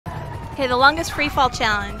Okay, the longest free fall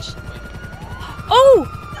challenge. Oh!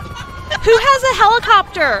 Who has a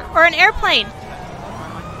helicopter or an airplane?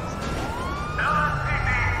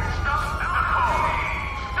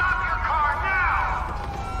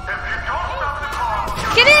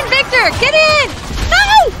 Get in, Victor! Get in! No!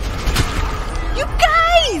 You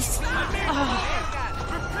guys! Oh.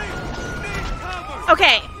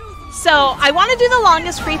 Okay, so I want to do the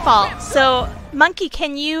longest free fall. So, Monkey,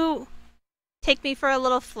 can you take me for a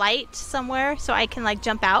little flight somewhere so I can like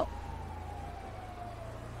jump out?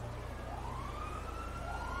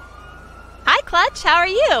 Hi, Clutch. How are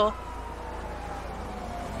you?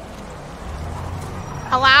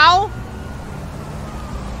 Hello?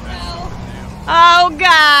 No. Oh,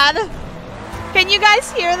 God. Can you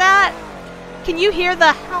guys hear that? Can you hear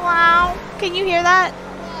the hello? Can you hear that?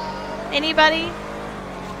 Hello. Anybody?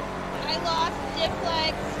 I lost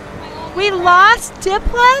Diplex. We lost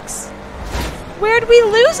Diplex? Where'd we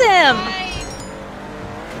lose him?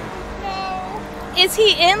 No. Is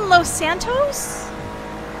he in Los Santos?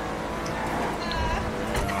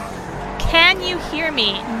 Can you hear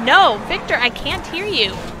me? No, Victor, I can't hear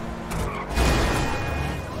you.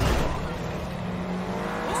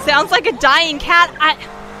 Sounds like a dying cat.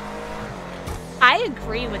 I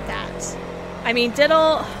agree with that. I mean,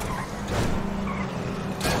 Diddle...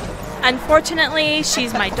 Unfortunately,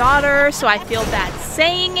 she's my daughter, so I feel bad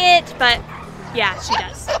saying it, but yeah, she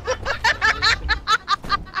does.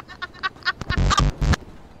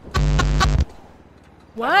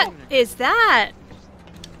 What is that?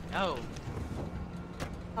 No.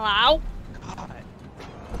 Hello? God.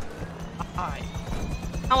 Hi.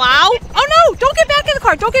 Hello? Oh no! Don't get back in the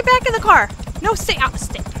car! Don't get back in the car! No, stay out.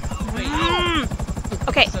 Stay.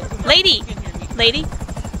 Okay, lady. Lady.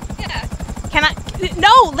 Yeah. Can I?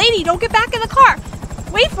 No, lady, don't get back in the car.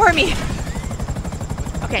 Wait for me.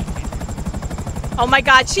 Okay. Oh my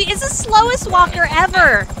God, she is the slowest walker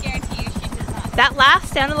ever. I guarantee you she does not. That laugh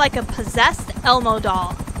sounded like a possessed Elmo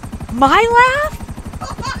doll. My laugh?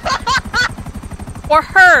 Or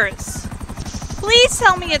hers? Please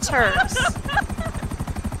tell me it's hers.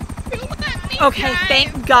 Okay,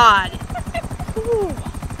 thank God. Ooh.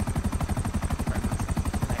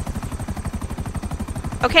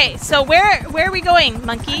 Okay, so where are we going,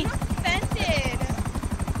 Monkey? I'm offended.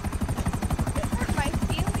 This hurt my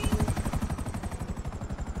feelings.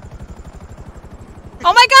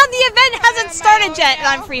 Oh my God, the event hasn't started yet, and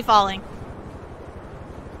I'm free falling.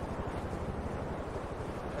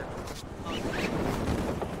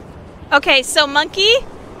 Okay, so Monkey,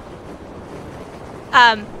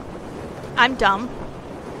 I'm dumb.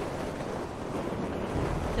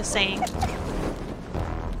 Just saying.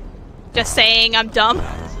 Just saying, I'm dumb.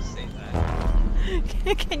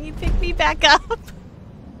 Can you pick me back up?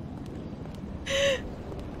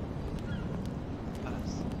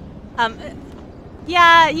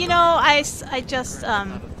 Yeah, you know, I just,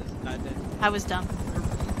 I was dumb.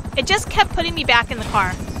 It just kept putting me back in the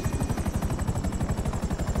car.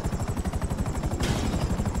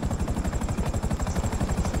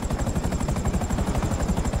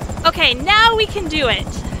 Okay, now we can do it.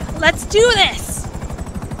 Let's do this.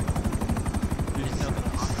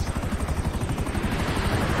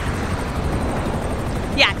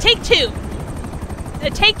 Yeah, take two.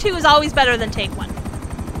 Take two is always better than take one.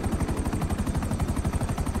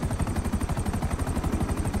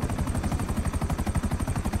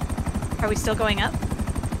 Are we still going up?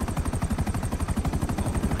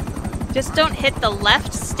 Just don't hit the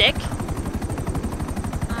left stick.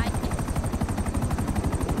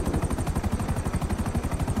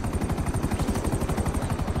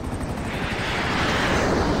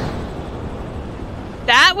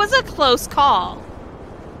 That was a close call.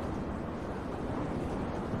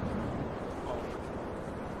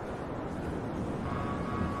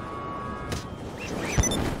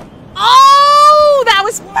 Oh, that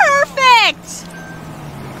was perfect!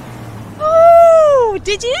 Ooh,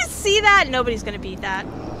 did you see that? Nobody's gonna beat that.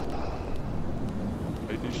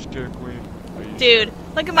 Dude,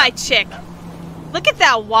 look at my chick. Look at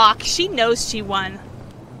that walk. She knows she won.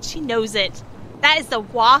 She knows it. That is the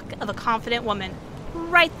walk of a confident woman.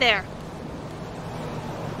 Right there.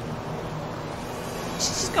 She's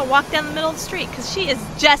just gonna walk down the middle of the street because she is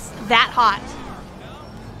just that hot.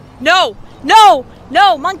 No! No!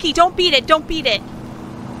 No! Monkey, don't beat it! Don't beat it!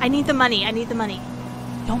 I need the money. I need the money.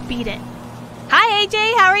 Don't beat it. Hi,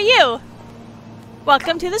 AJ. How are you?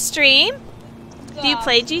 Welcome to the stream. Do you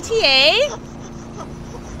play GTA?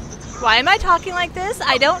 Why am I talking like this?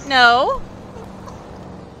 I don't know.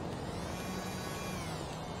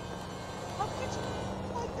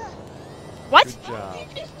 What? You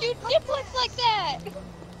just do Diplex like that.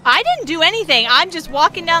 I didn't do anything. I'm just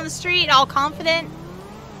walking down the street all confident,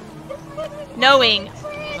 knowing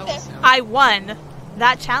I won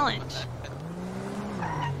that challenge.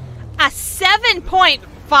 A 7.5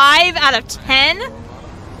 out of 10?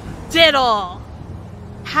 Diddle.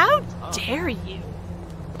 How dare you?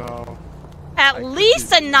 No. At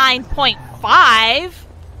least a 9.5.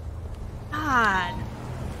 God.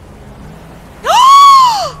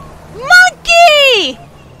 Monkey!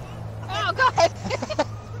 Oh god!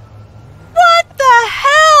 What the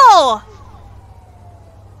hell?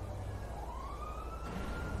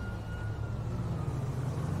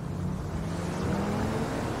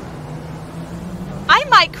 I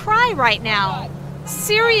might cry right now.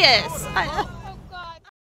 Serious.